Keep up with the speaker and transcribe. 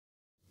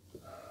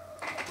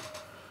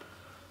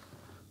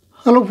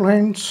Hello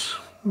friends,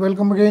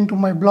 welcome again to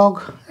my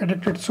blog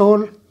Addicted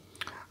Soul.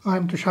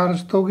 I'm Tushar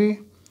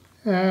Rastogi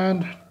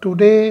and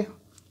today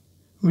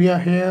we are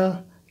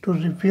here to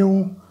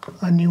review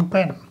a new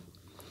pen.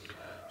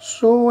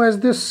 So as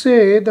they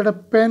say that a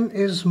pen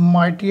is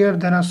mightier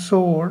than a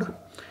sword,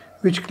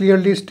 which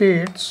clearly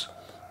states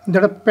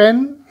that a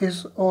pen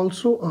is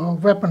also a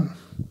weapon.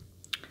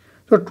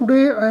 So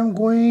today I am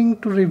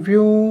going to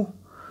review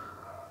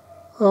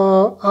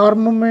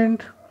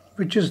armament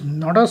which is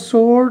not a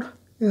sword.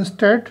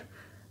 Instead,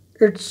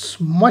 it's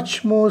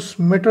much more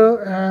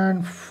smarter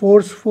and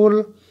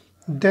forceful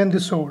than the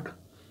sword.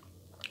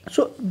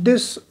 So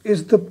this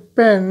is the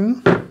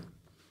pen.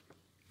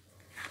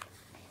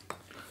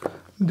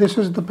 This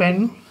is the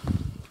pen,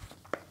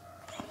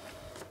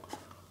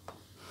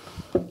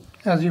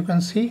 as you can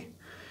see.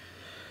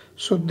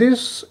 So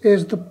this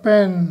is the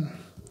pen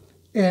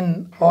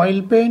in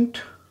oil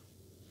paint,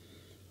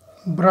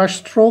 brush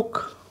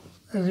stroke,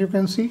 as you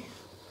can see,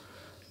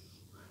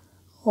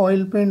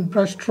 oil paint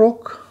brush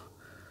stroke,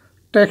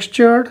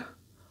 textured,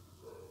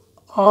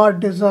 art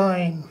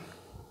design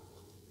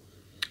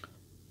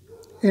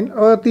in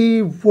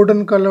earthy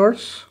wooden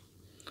colors,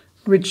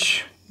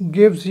 which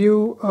gives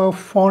you a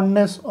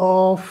fondness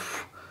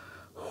of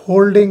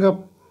holding a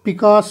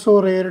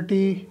Picasso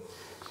rarity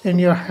in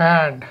your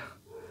hand.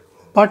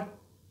 But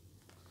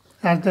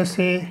as they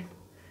say,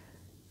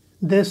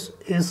 this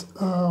is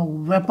a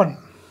weapon.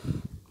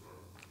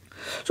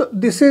 So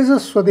this is a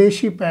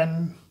Swadeshi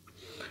pen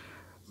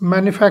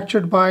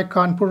manufactured by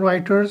Kanpur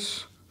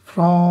writers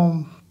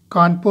from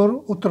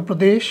Kanpur, Uttar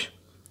Pradesh,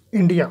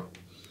 India.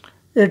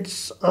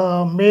 It's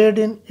a made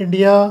in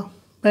India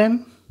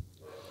pen,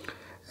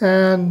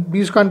 and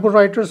these Kanpur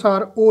writers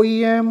are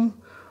OEM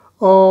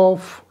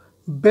of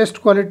best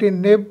quality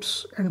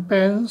nibs and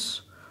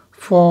pens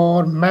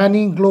for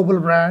many global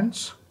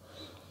brands.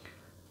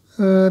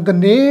 The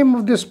name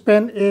of this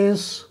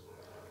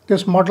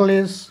model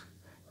is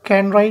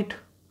Kanwrite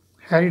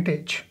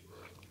Heritage.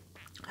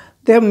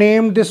 They have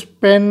named this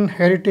pen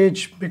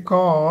Heritage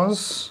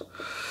because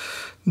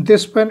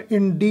this pen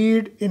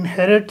indeed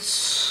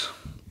inherits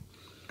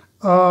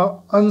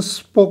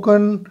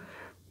unspoken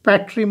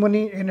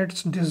patrimony in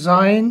its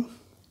design,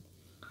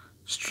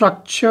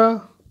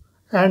 structure,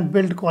 and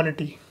build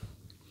quality.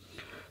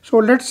 So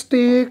let's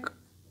take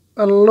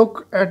a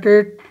look at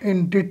it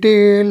in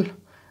detail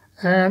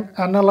and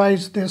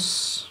analyze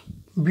this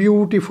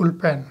beautiful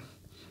pen.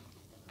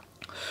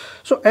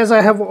 So as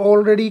I have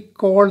already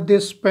called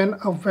this pen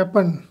a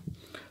weapon,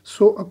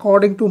 so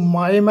according to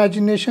my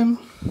imagination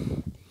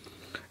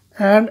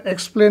and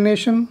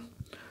explanation,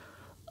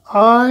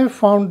 I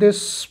found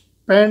this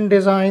pen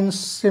design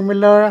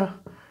similar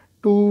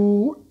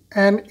to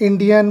an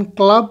Indian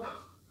club,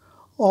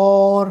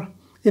 or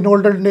in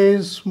olden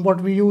days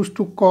what we used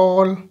to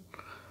call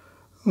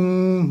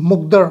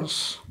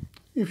mugdars.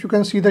 If you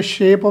can see the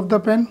shape of the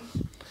pen,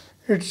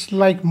 it's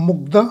like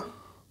mugda.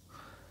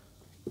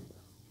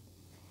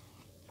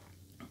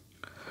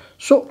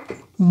 So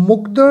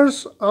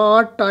mugdars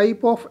are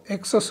type of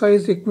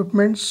exercise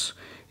equipments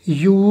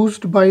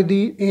used by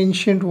the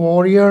ancient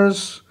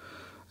warriors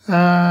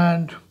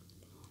and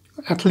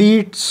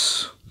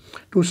athletes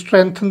to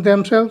strengthen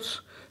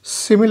themselves.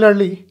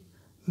 Similarly,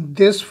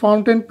 this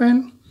fountain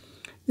pen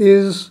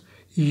is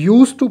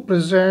used to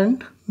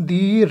present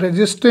the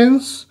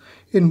resistance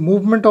in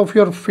movement of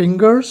your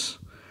fingers,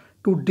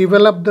 to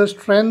develop the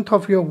strength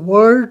of your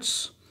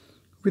words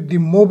with the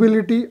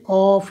mobility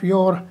of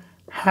your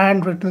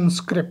handwritten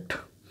script.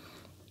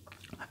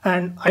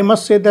 And I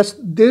must say that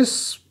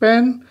this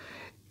pen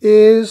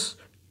is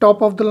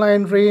top of the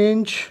line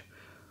range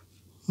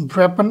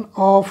weapon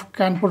of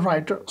Kanpur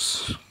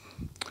writers.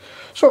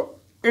 So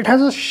it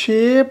has a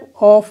shape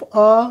of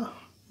a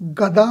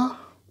gada,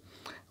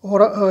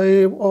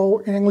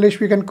 or in English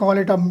we can call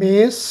it a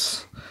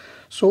mace,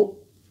 so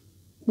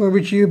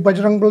which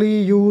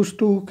Bajrangbali used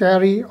to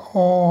carry,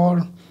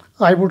 or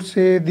I would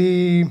say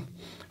the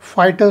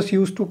fighters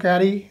used to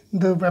carry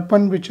the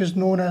weapon, which is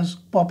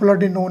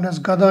popularly known as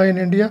gada in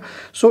India.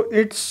 So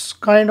it's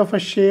kind of a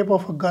shape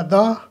of a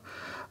gada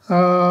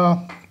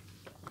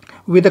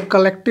with a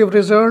collective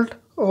result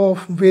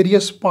of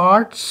various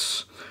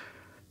parts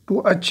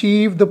to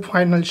achieve the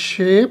final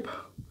shape.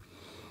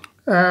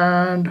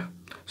 And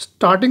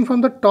starting from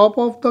the top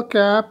of the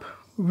cap,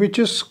 which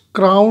is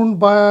crowned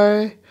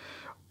by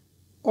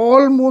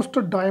almost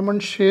a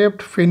diamond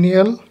shaped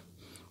finial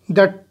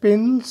that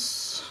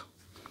pins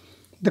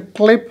the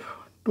clip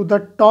to the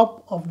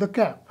top of the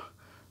cap.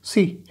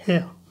 See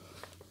here.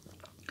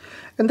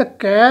 And the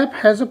cap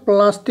has a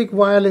plastic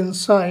vial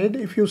inside.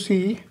 If you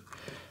see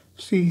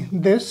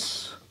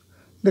this,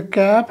 the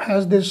cap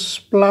has this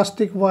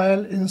plastic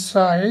vial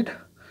inside,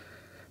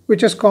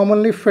 which is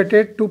commonly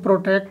fitted to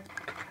protect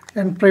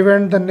and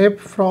prevent the nib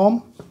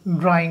from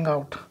drying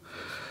out.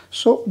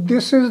 So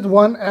this is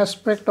one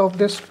aspect of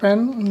this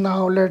pen.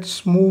 Now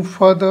let's move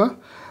further.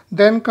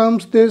 Then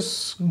comes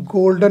this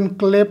golden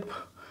clip,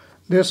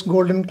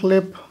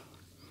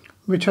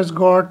 which has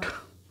got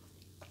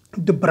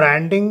the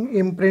branding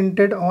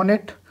imprinted on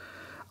it.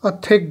 a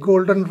thick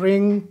golden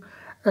ring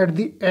at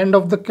the end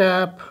of the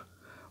cap,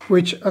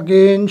 which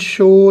again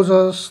shows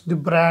us the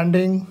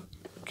branding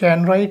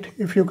Kanwrite.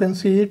 If you can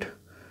see it,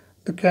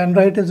 the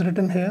Kanwrite is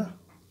written here,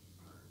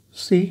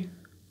 see,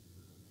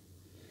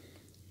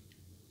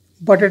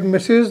 but it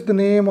misses the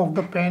name of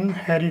the pen,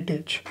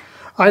 Heritage.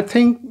 I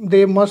think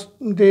they should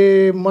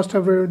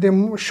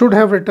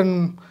have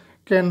written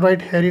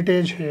Kanwrite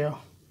Heritage here.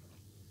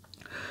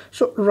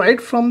 So right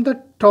from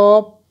the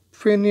top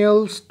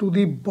finials to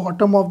the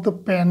bottom of the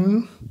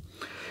pen,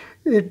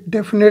 it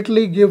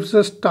definitely gives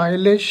a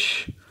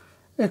stylish,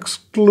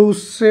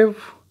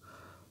 exclusive,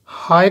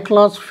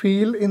 high-class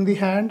feel in the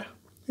hand.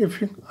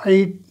 If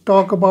I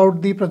talk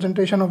about the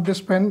presentation of this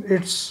pen,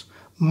 it's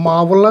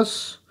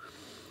marvelous.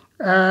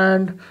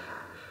 And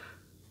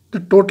the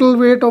total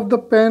weight of the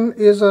pen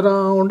is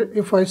around,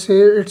 if I say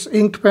it's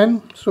inked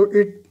pen, so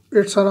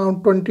it's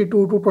around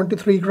 22 to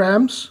 23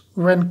 grams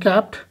when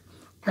capped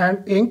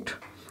and inked,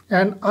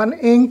 and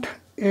uninked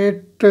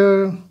it's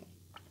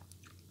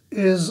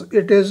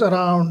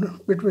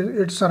around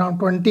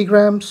 20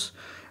 grams,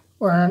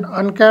 and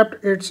uncapped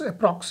it's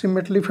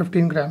approximately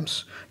 15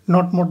 grams,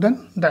 not more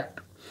than that.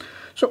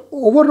 So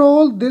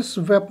overall, this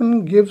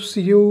weapon gives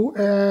you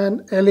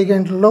an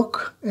elegant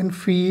look and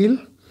feel.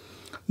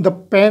 The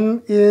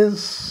pen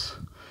is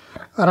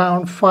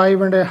around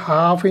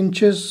 5.5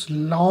 inches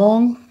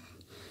long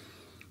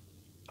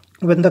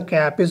when the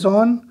cap is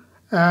on,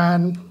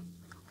 and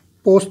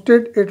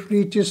posted it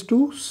reaches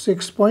to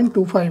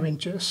 6.25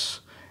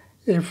 inches.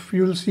 If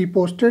you'll see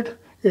posted,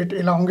 it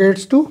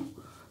elongates to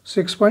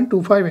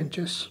 6.25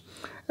 inches.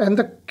 And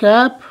the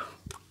cap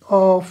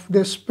of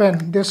this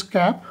pen, the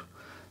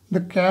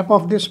cap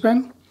of this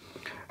pen,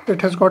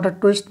 it has got a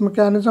twist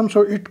mechanism,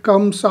 so it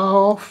comes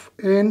off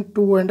in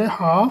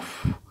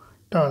 2.5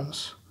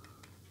 turns.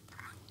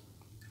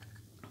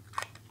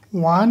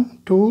 1,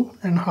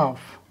 2.5.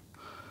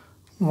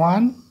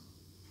 1,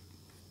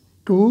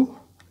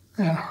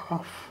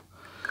 2.5.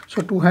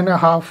 So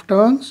 2.5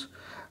 turns.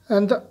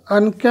 And the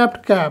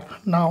uncapped cap,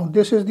 now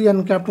this is the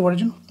uncapped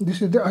version.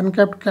 This is the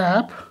uncapped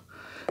cap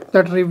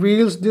that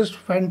reveals this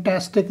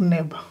fantastic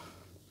nib.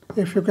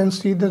 If you can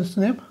see this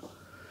nib,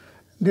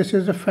 this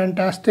is a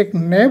fantastic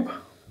nib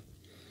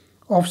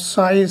of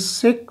size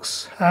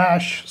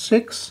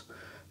 6/6,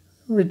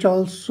 which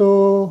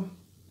also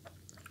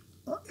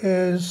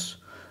is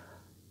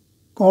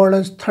called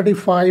as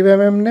 35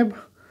 mm nib.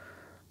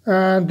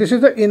 And this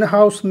is the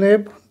in-house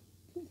nib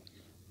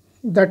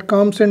that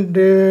comes in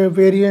the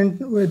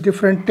variant with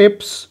different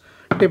tip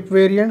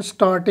variants,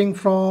 starting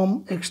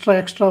from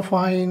extra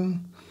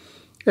fine,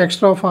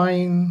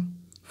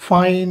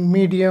 fine,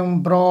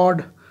 medium,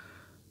 broad,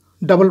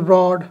 double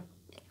broad,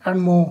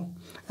 and more.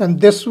 And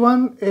this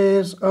one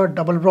is a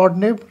double broad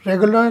nib,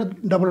 regular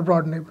double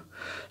broad nib.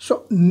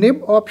 So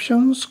nib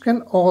options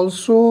can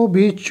also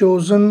be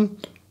chosen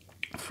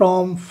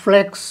from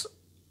flex,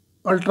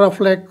 ultra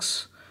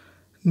flex,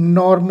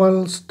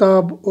 normal,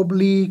 stub,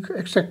 oblique,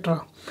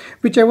 etc.,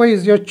 whichever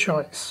is your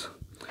choice.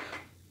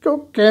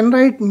 So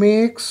Kanwrite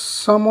makes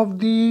some of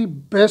the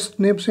best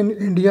nibs in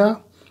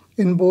India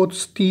in both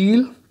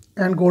steel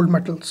and gold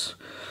metals.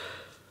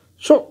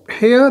 So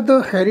here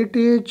the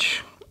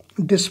Heritage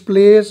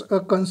displays a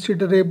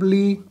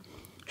considerably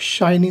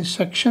shiny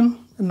section.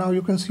 And now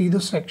you can see the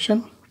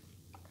section.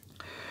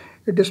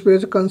 It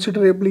displays a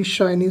considerably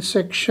shiny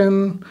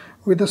section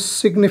with a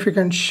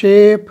significant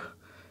shape,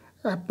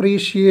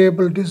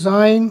 appreciable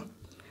design,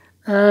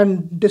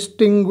 and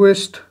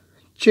distinguished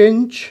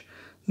chinch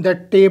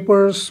that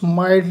tapers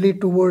mildly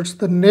towards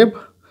the nib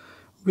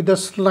with a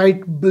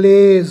slight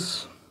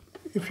blaze.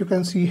 If you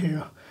can see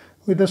here,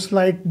 with a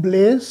slight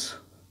blaze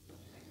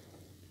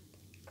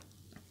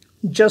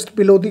just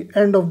below the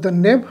end of the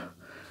nib,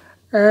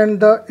 and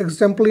the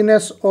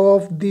exemplariness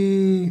of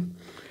the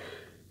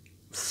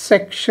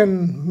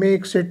section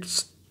makes it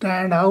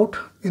stand out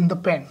in the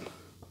pen.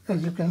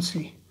 As you can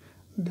see,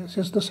 this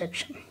is the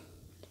section.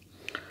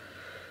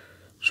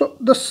 So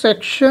the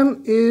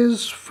section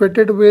is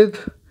fitted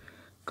with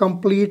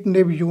complete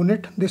nib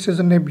unit. This is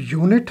a nib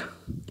unit,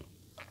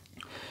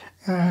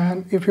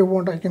 and if you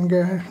want, I can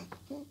get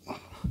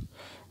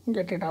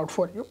it out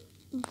for you.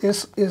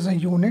 This is a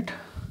unit.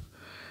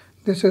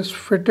 This is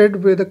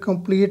fitted with a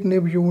complete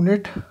nib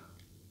unit,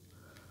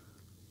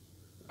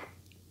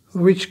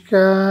 which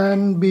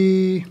can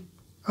be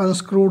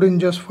unscrewed in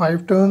just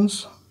 5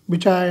 turns,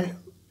 which I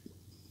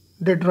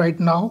did right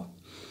now.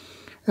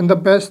 And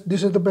this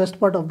is the best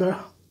part of the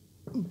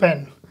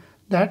pen,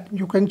 that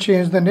you can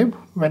change the nib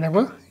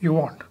whenever you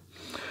want.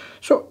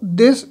 So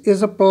this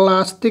is a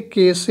plastic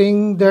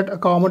casing that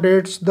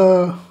accommodates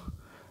the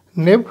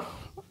nib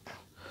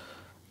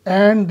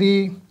and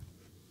the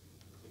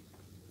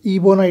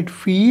ebonite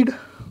feed,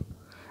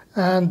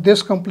 and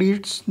this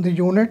completes the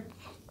unit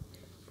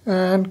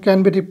and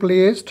can be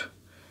replaced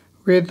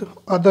with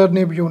other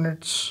nib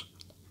units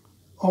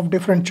of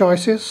different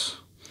choices.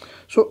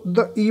 So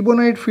the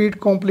ebonite feed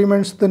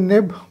complements the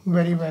nib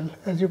very well.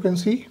 As you can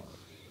see,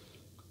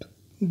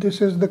 this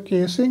is the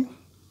casing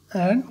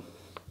and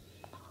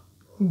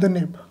the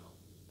nib.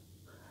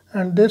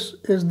 and this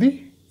is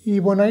the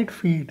ebonite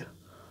feed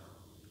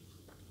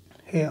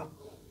here.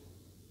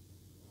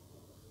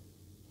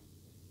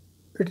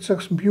 It's a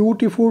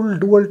beautiful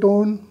dual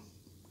tone,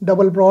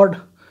 double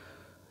broad,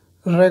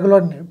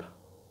 regular nib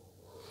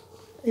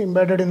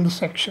embedded in the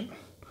section.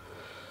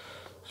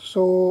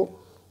 So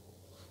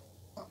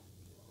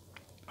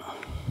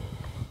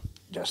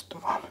just a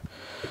moment.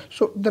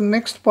 So the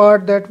next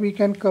part that we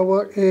can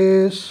cover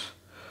is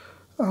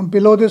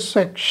below this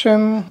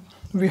section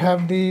we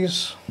have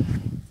these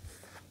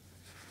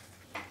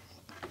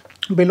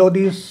below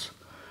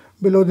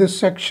this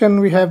section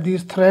we have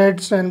these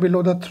threads, and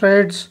below the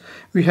threads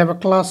we have a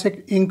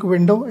classic ink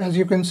window. As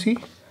you can see,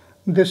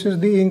 this is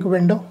the ink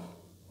window.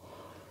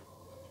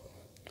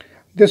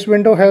 This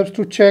window helps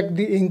to check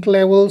the ink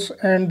levels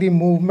and the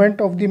movement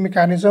of the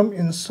mechanism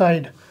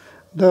inside,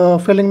 the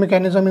filling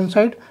mechanism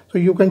inside. So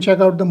you can check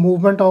out the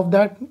movement of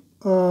that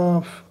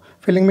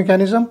filling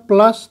mechanism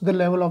plus the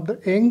level of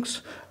the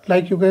inks,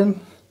 like you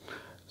can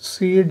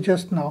see it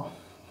just now,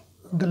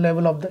 the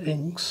level of the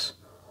inks.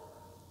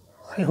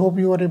 I hope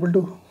you are able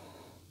to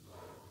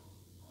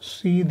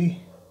see the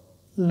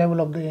level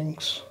of the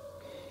inks.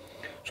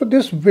 So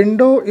this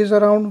window is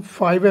around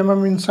 5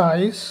 mm in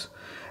size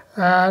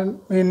and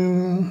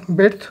in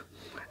width,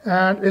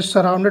 and is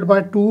surrounded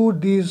by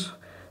these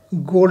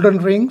golden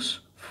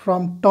rings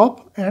from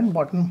top and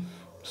bottom.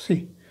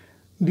 See,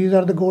 these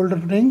are the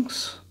golden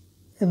rings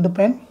in the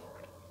pen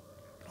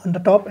on the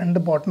top and the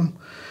bottom.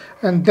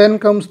 And then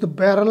comes the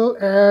barrel,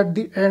 at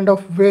the end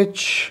of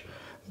which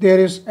there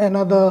is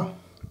another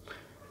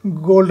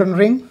golden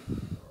ring.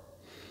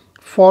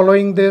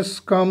 Following this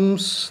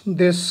comes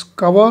this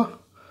cover,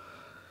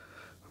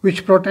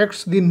 which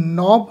protects the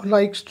knob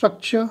like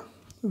structure,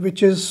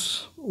 which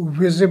is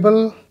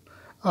visible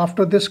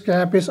after this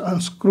cap is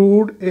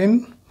unscrewed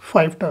in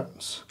 5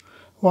 turns.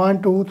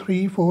 1 2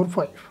 3 4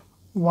 5.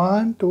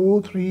 1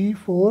 2 3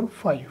 4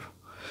 5.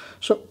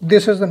 So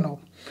this is the knob.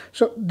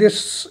 So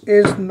this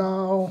is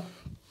now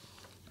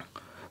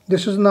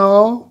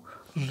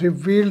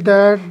revealed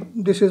that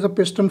this is a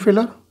piston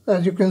filler.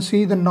 As you can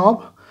see the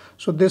knob.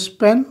 So this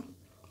pen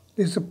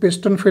is a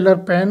piston filler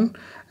pen,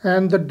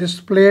 and the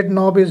displayed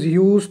knob is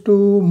used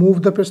to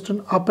move the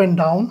piston up and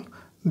down.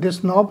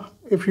 This knob,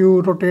 if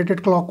you rotate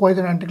it clockwise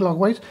and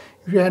anti-clockwise,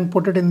 if you and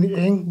put it in the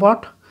ink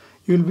pot,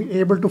 you will be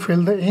able to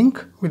fill the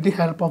ink with the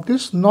help of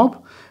this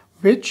knob,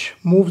 which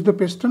moves the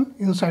piston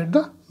inside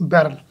the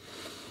barrel.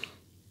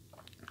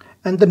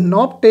 And the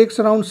knob takes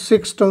around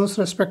 6 turns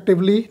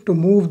respectively to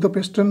move the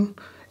piston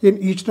in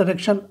each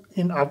direction,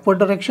 in upward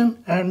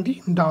direction and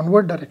the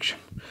downward direction.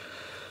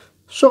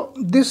 So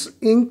this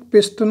ink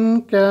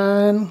piston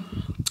can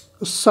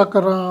suck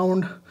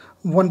around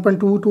 1.2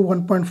 to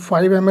 1.5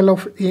 ml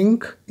of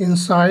ink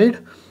inside.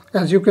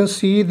 As you can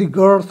see, the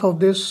girth of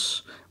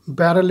this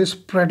barrel is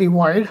pretty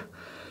wide.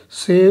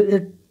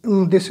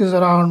 This is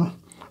around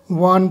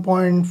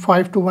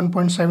 1.5 to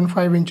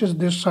 1.75 inches,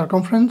 this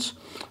circumference.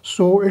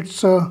 So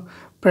it's a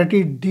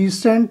pretty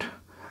decent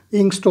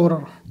ink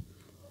storer.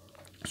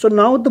 So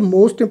now the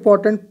most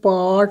important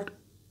part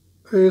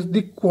is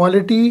the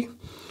quality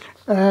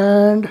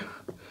and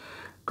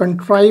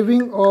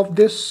contriving of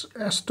this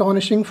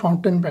astonishing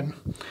fountain pen.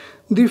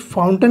 The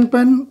fountain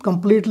pen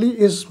completely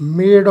is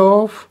made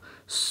of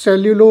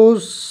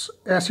cellulose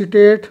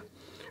acetate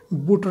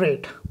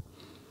butyrate,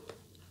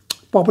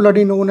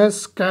 popularly known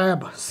as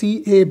CAB,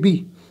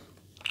 C-A-B.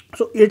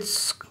 So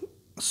it's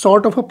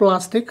sort of a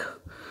plastic,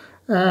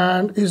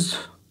 and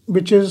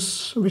which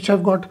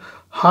have got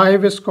high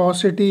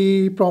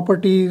viscosity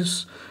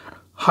properties,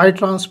 high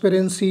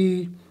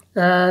transparency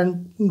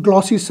and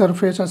glossy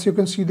surface. As you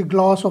can see the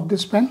gloss of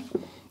this pen,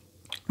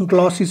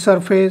 glossy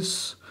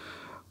surface,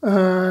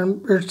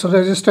 and it's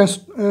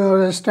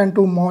resistant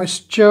to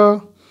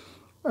moisture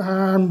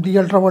and the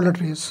ultraviolet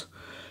rays.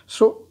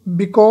 So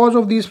because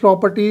of these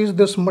properties,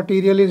 this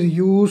material is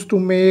used to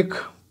make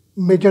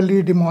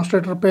majorly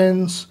demonstrator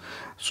pens.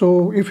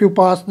 So if you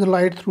pass the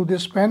light through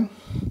this pen,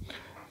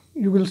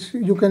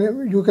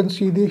 you can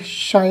see the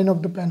shine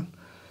of the pen.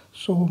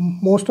 So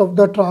most of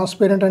the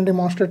transparent and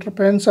demonstrator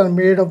pens are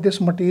made of this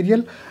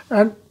material.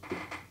 And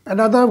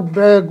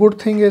another good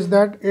thing is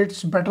that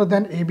it's better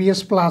than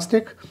ABS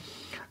plastic,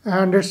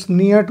 and it's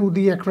near to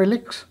the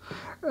acrylics,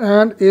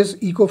 and is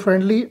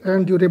eco-friendly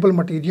and durable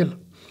material,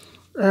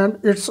 and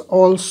it's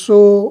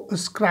also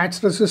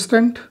scratch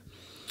resistant.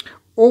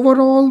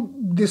 Overall,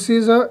 this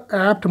is a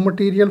apt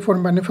material for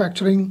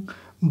manufacturing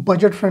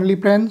budget-friendly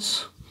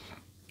pens.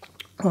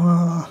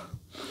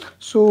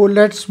 So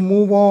let's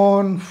move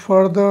on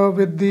further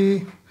with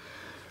the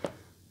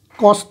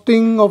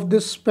costing of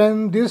this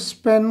pen. This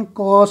pen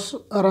costs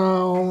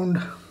around,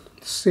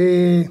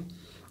 say,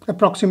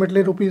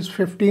 approximately rupees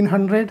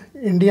 1500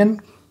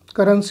 Indian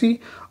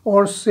currency,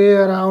 or say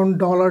around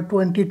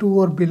 $22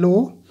 or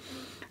below.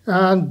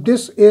 And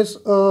this is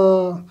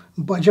a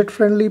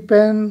budget-friendly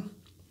pen,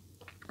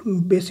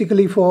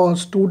 basically for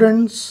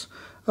students,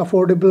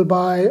 affordable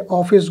by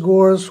office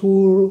goers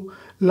who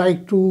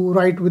like to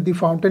write with the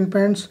fountain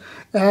pens,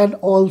 and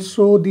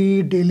also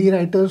the daily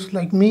writers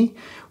like me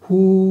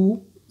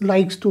who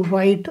likes to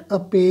write a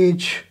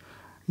page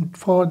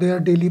for their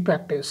daily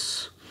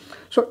practice.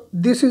 So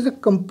this is a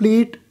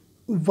complete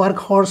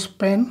Workhorse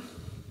pen,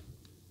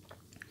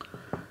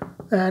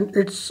 and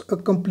it's a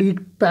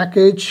complete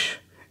package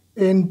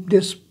in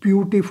this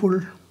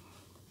beautiful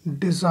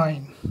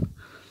design.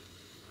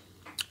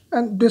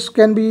 And this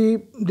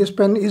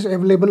pen is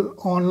available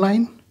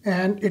online,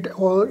 and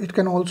it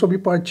can also be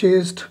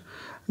purchased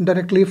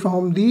directly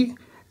from the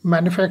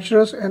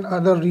manufacturers and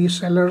other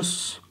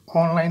resellers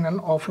online and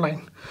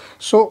offline.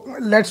 So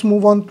let's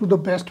move on to the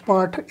best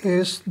part,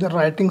 is the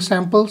writing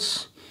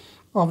samples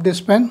of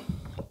this pen.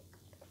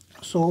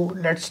 So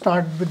let's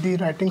start with the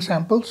writing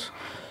samples.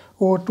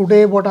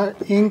 Today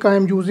ink I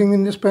am using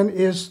in this pen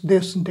is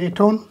this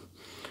Daytone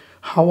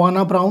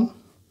Havana brown,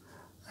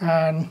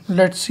 and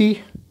let's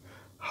see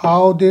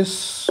how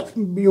this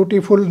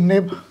beautiful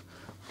nib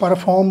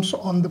performs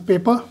on the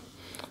paper.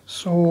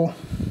 So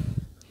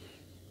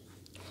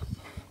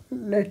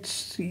let's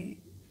see.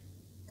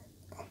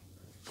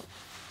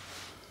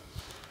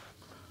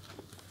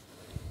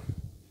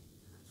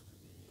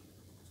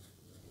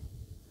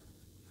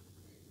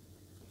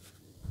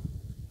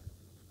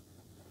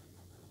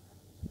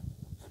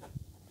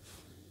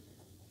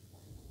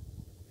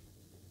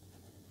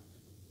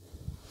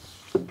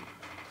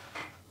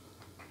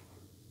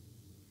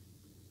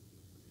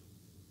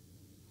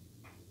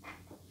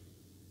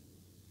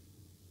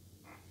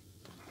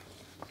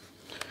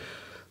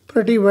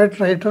 Pretty wet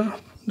writer,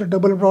 the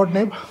double broad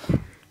nib,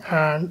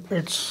 and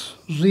it's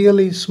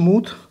really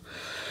smooth.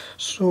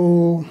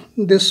 So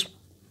this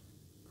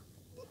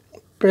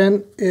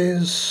pen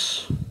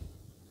is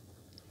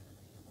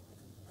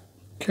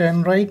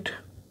Kanwrite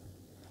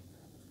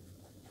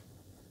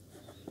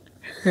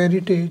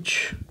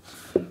Heritage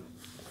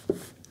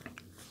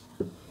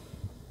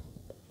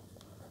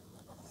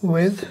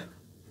with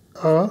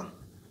a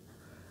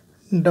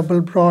double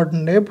broad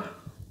nib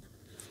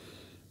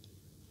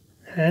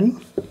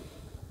and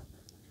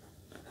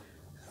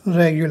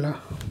regular.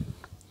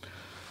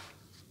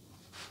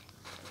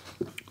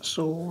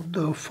 So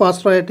the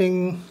fast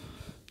writing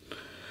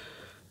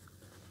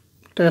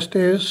test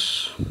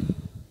is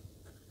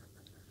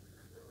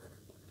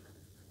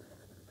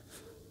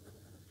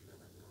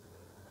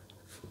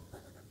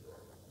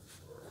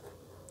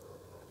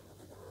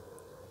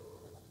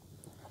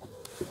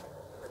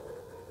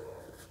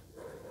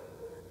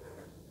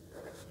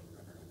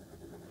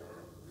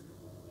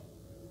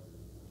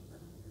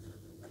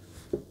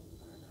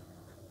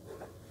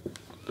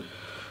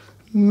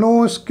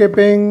no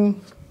skipping,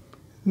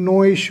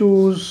 no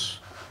issues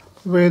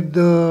with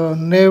the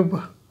nib.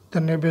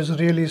 The nib is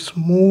really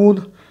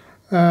smooth,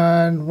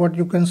 and what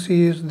you can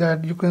see is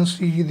that you can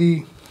see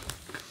the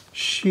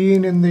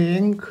sheen in the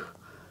ink.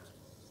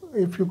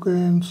 If you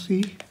can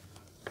see.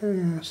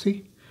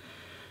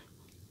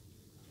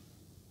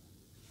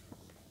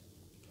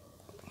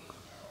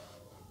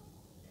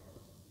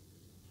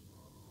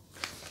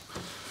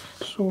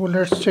 So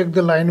let's check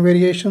the line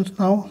variations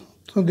now.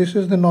 So this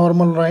is the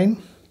normal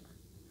line.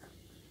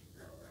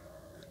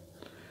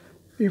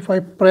 If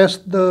I press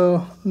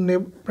the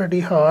nib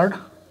pretty hard,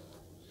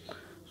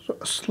 so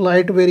a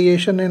slight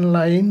variation in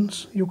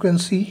lines you can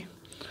see.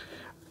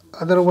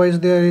 Otherwise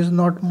there is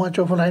not much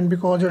of a line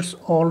because it's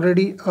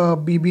already a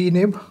BB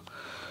nib.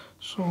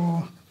 So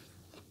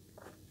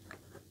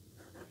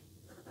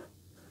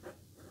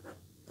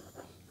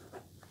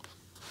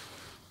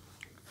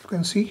you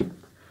can see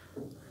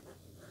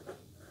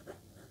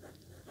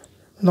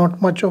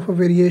not much of a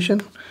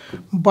variation,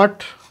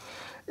 but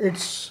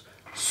it's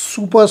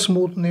super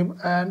smooth nib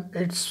and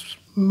it's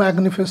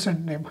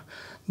magnificent nib.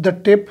 The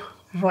tip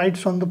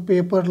writes on the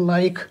paper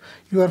like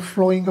you are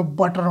flowing a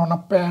butter on a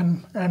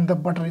pan, and the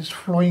butter is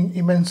flowing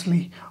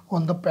immensely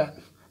on the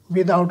pan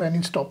without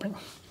any stopping.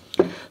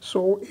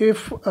 So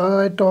if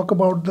I talk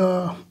about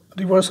the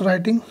reverse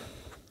writing,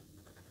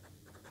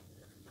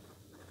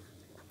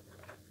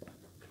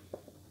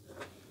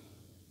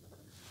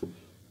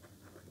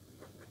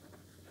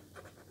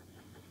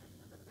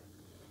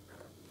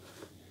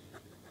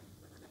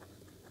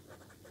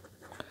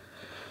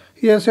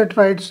 yes, it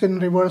writes in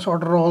reverse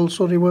order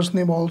also, reverse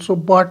nib also,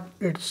 but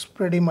it's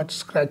pretty much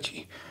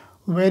scratchy,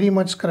 very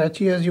much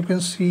scratchy. As you can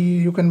see,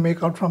 you can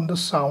make out from the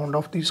sound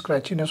of the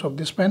scratchiness of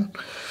this pen.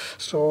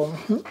 So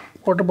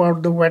what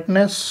about the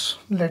wetness?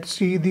 Let's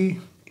see the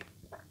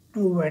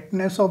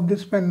wetness of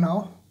this pen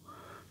now.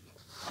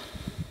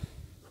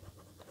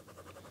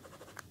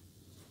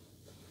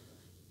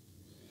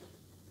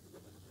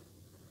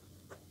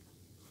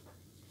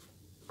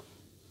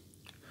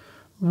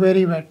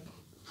 Very wet.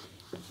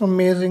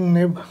 Amazing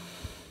nib.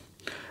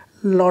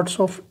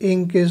 Lots of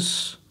ink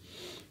is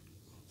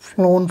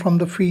flown from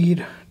the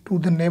feed to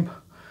the nib,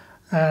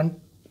 and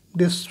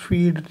this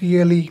feed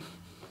really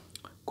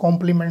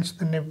complements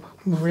the nib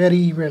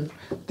very well.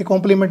 They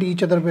complement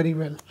each other very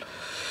well.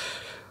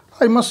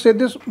 I must say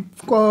this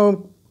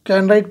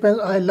Kanwrite pens,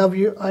 I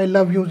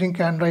love using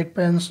Kanwrite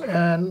pens,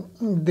 and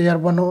they are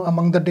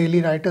among the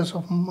daily writers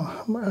of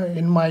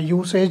in my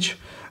usage.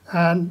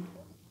 And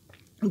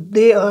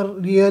They are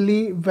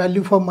really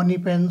value for money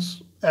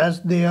pens,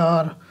 as they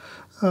are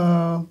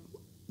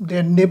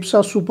their nibs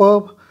are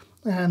superb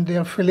and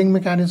their filling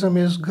mechanism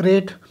is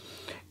great.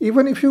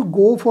 Even if you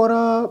go for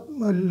a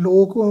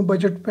low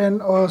budget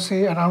pen, or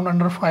say around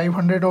under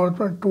 500 or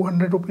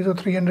 200 rupees or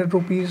 300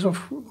 rupees of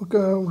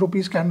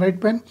rupees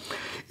Kanwrite pen,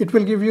 it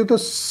will give you the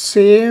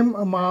same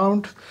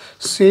amount,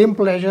 same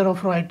pleasure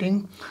of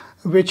writing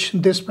which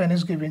this pen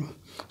is giving.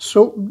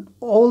 So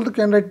all the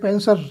Kanwrite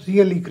pens are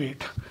really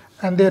great,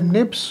 and their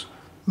nibs,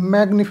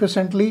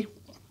 magnificently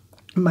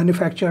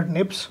manufactured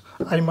nibs,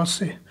 I must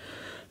say.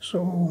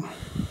 So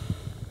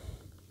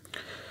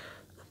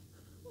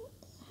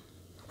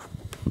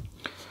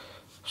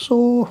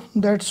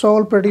that's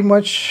all pretty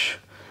much.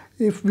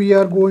 If we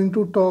are going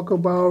to talk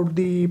about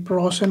the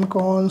pros and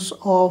cons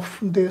of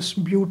this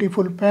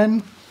beautiful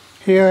pen,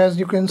 here as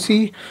you can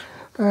see.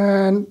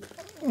 And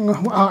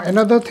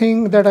another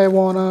thing that I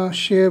want to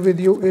share with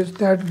you is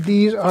that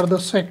these are the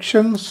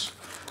sections,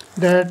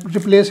 that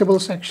replaceable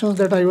sections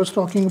that I was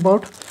talking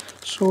about.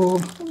 So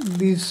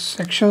these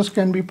sections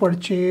can be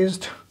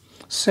purchased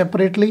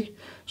separately,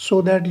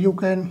 so that you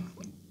can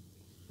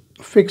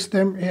fix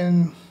them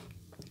in,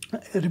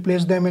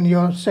 replace them in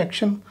your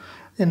section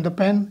in the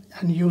pen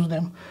and use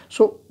them.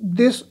 So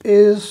this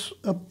is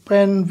a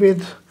pen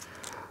with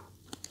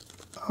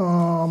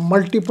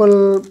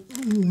multiple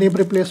nib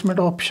replacement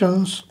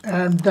options,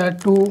 and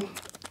that too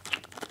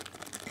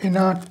in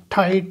a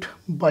tight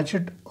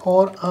budget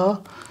or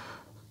a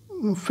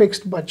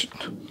fixed budget.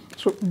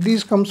 So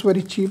these comes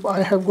very cheap.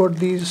 I have got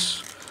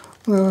these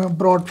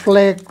broad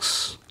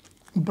flex,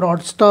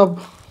 broad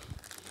stub,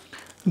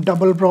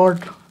 double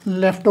broad,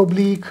 left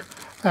oblique,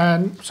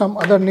 and some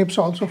other nibs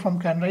also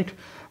from Kanwrite,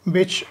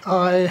 which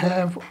I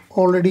have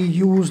already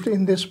used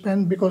in this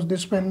pen, because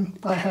this pen,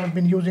 I have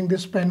been using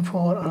this pen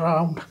for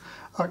around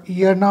a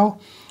year now,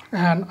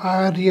 and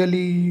I'm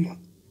really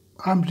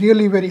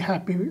very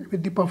happy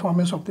with the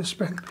performance of this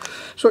pen.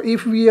 So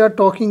if we are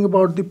talking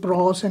about the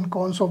pros and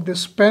cons of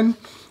this pen,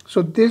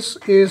 so this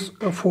is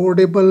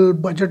affordable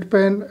budget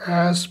pen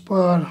as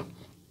per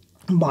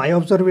my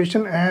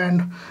observation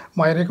and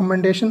my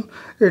recommendation.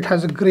 It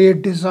has a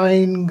great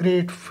design,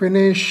 great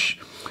finish,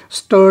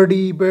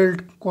 sturdy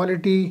build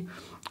quality,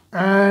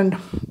 and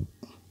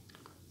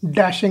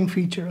dashing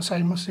features,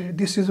 I must say.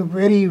 This is a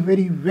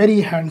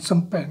very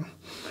handsome pen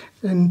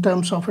in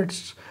terms of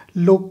its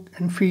look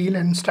and feel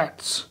and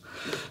stats.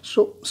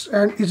 So,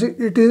 and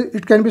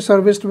it can be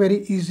serviced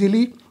very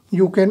easily.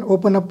 You can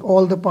open up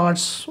all the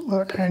parts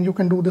and you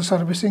can do the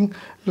servicing.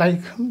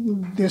 Like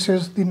this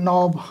is the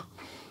knob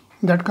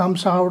that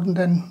comes out, and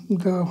then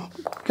the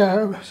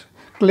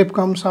clip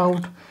comes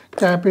out,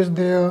 cap is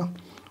there,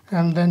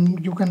 and then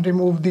you can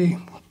remove the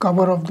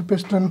cover of the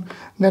piston.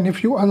 Then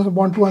if you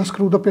want to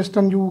unscrew the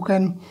piston, you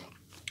can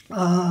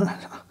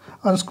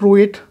unscrew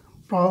it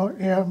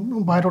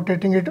by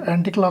rotating it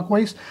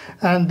anti-clockwise,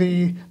 and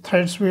the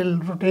threads will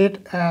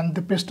rotate and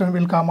the piston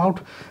will come out.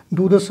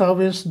 Do the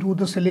service, do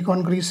the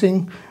silicone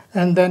greasing,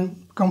 and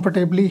then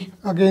comfortably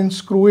again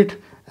screw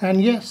it,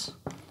 and yes,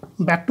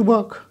 back to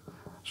work.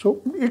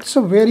 So it's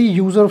a very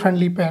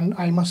user-friendly pen,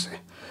 I must say,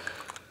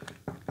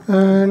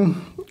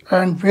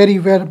 and very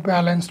well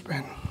balanced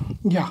pen.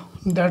 Yeah,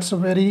 that's a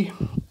very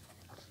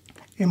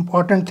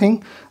important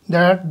thing,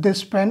 that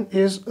this pen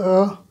is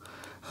a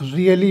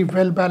really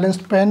well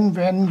balanced pen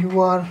when you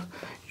are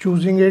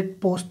using it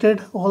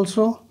posted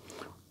also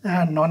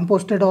and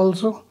non-posted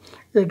also.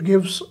 It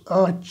gives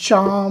a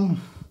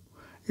charm,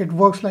 it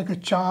works like a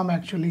charm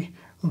actually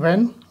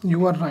when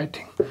you are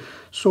writing.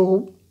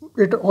 So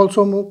it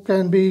also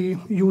can be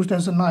used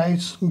as a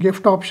nice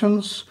gift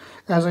options.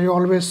 As I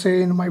always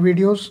say in my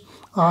videos,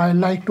 I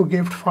like to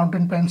gift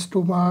fountain pens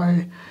to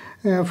my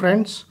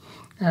friends,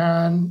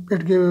 and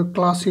it gives a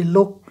classy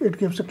look. It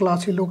gives a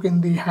classy look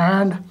in the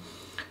hand.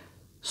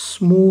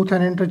 Smooth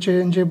and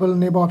interchangeable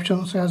nib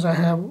options, as I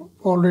have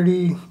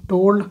already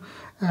told,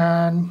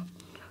 and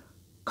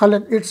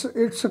it's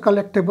a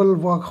collectible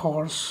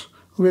workhorse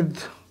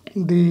with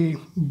the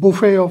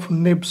buffet of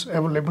nibs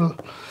available.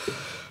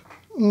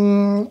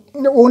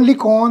 The only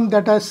con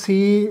that I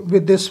see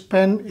with this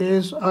pen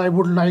is I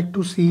would like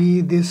to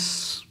see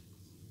this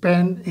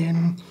pen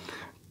in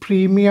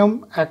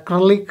premium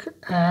acrylic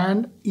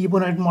and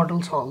ebonite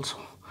models also.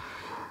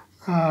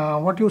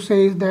 What you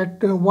say is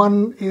that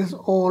one is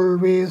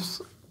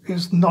always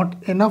is not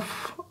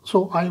enough,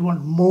 so I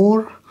want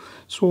more.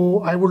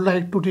 So I would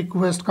like to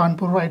request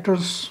Kanpur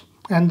writers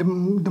and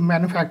the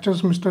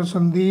manufacturers, Mr.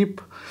 Sandeep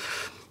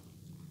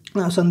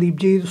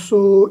ji,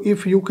 so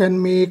if you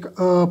can make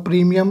a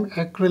premium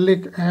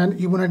acrylic and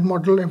ebonite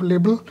model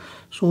available,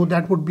 so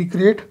that would be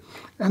great.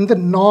 And the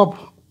knob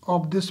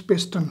of this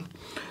piston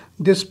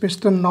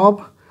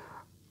knob,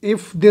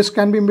 if this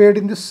can be made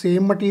in the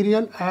same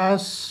material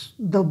as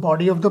the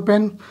body of the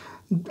pen,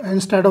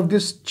 instead of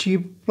this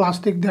cheap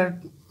plastic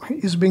that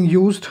is being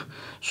used,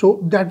 so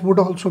that would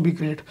also be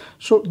great.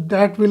 So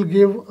that will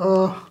give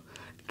a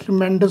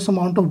tremendous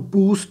amount of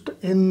boost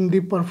in the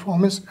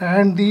performance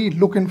and the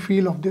look and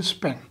feel of this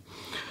pen.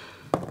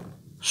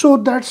 So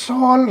that's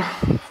all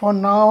for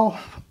now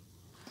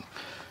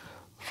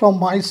from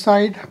my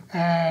side,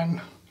 and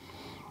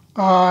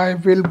I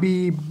will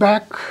be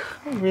back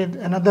with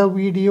another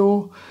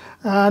video.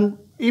 And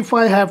if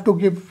I have to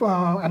give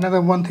another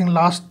one thing,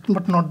 last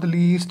but not the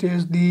least,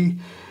 is the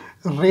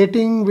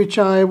rating which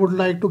I would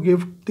like to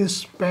give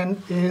this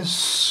pen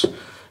is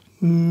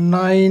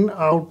 9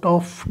 out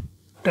of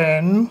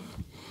 10.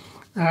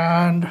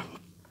 And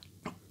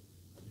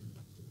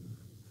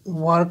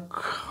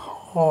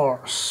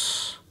Workhorse,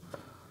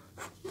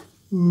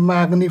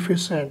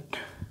 magnificent,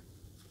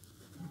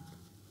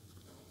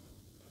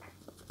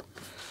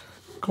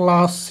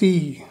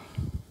 classy,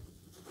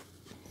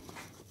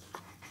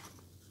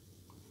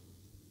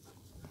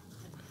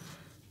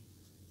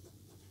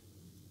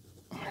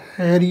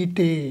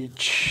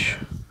 heritage,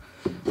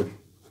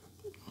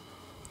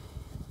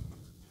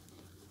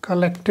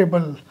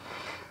 collectible.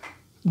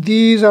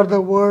 These are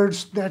the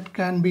words that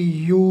can be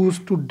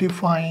used to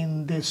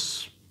define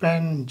this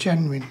pen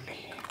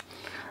genuinely.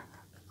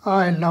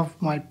 I love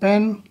my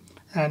pen,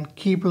 and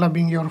keep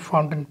loving your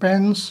fountain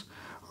pens.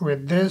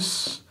 With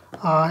this,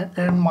 I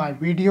end my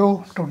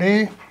video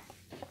today,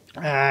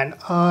 and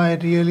I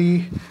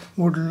really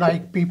would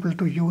like people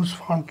to use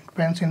fountain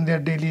pens in their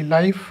daily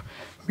life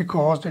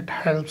because it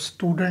helps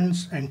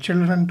students and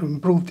children to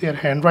improve their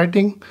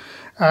handwriting,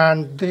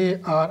 and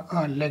they are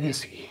a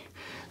legacy.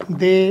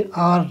 They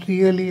are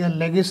really a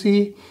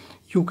legacy.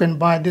 You can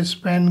buy this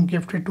pen,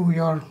 gift it to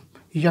your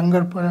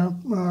younger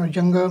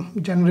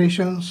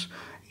generations,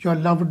 your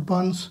loved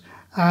ones,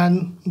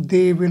 and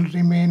they will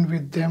remain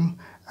with them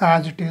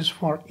as it is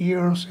for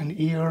years and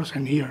years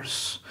and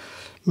years.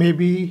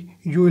 Maybe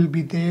you will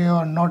be there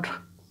or not,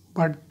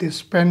 but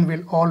this pen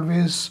will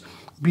always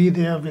be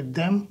there with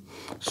them.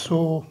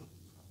 So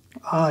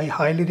I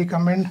highly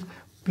recommend,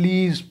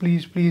 please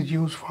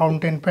use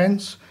fountain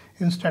pens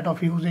instead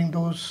of using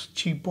those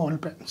cheap ball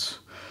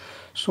pens.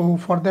 So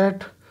for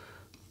that,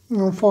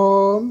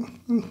 for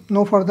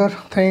no further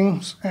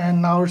things,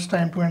 and now it's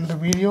time to end the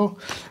video.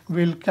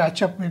 I'll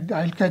catch up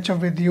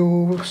with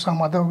you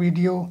some other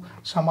video,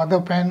 some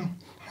other pen,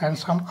 and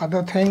some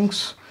other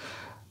things.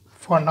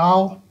 For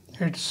now,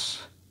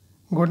 it's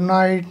good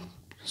night,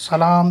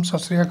 salam, sat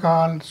sri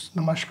akal,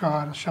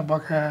 namaskar, shab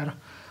khair,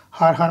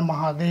 har har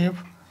mahadev,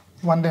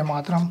 vande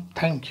mataram.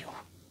 Thank you.